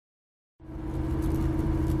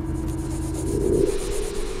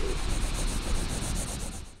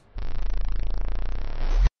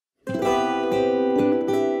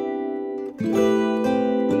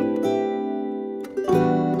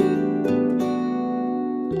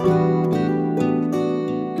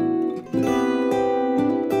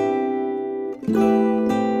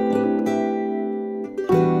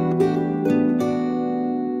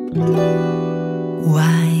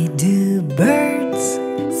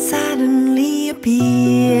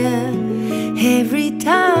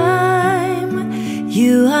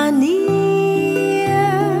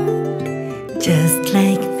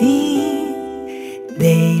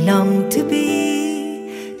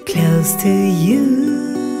you.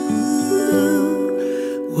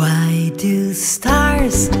 Why do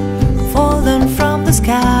stars fall down from the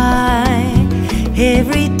sky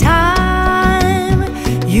every time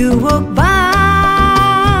you walk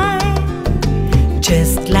by?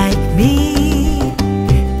 Just like me,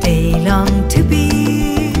 they long to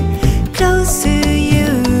be close to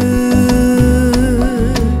you.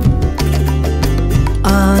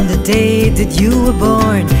 On the day that you were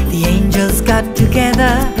born, the angels got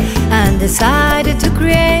together and decided to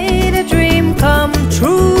create a dream come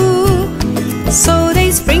true. So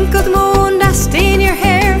they sprinkled moon dust in your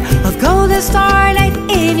hair, of golden starlight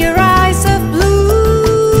in your eyes of blue.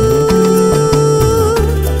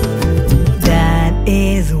 That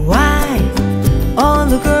is why all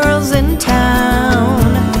the girls in town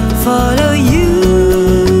follow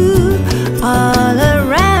you all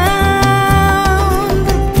around.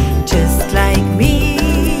 Just like me,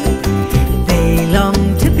 they long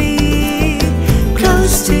to be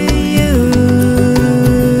close to you.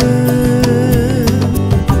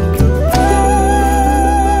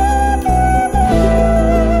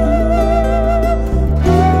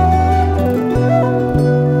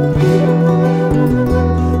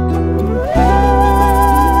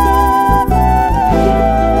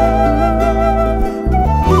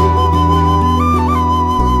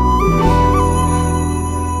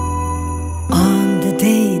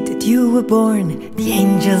 You were born, the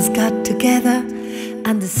angels got together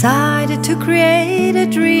and decided to create a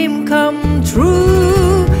dream come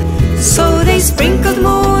true. So they sprinkled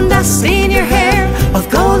moon dust in your hair, of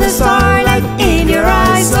golden starlight in your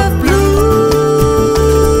eyes of blue.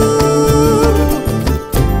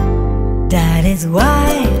 That is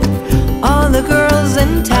why all the girls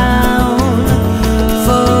in town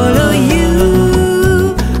follow you.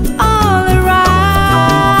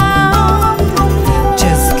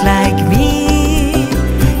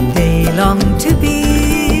 Long to be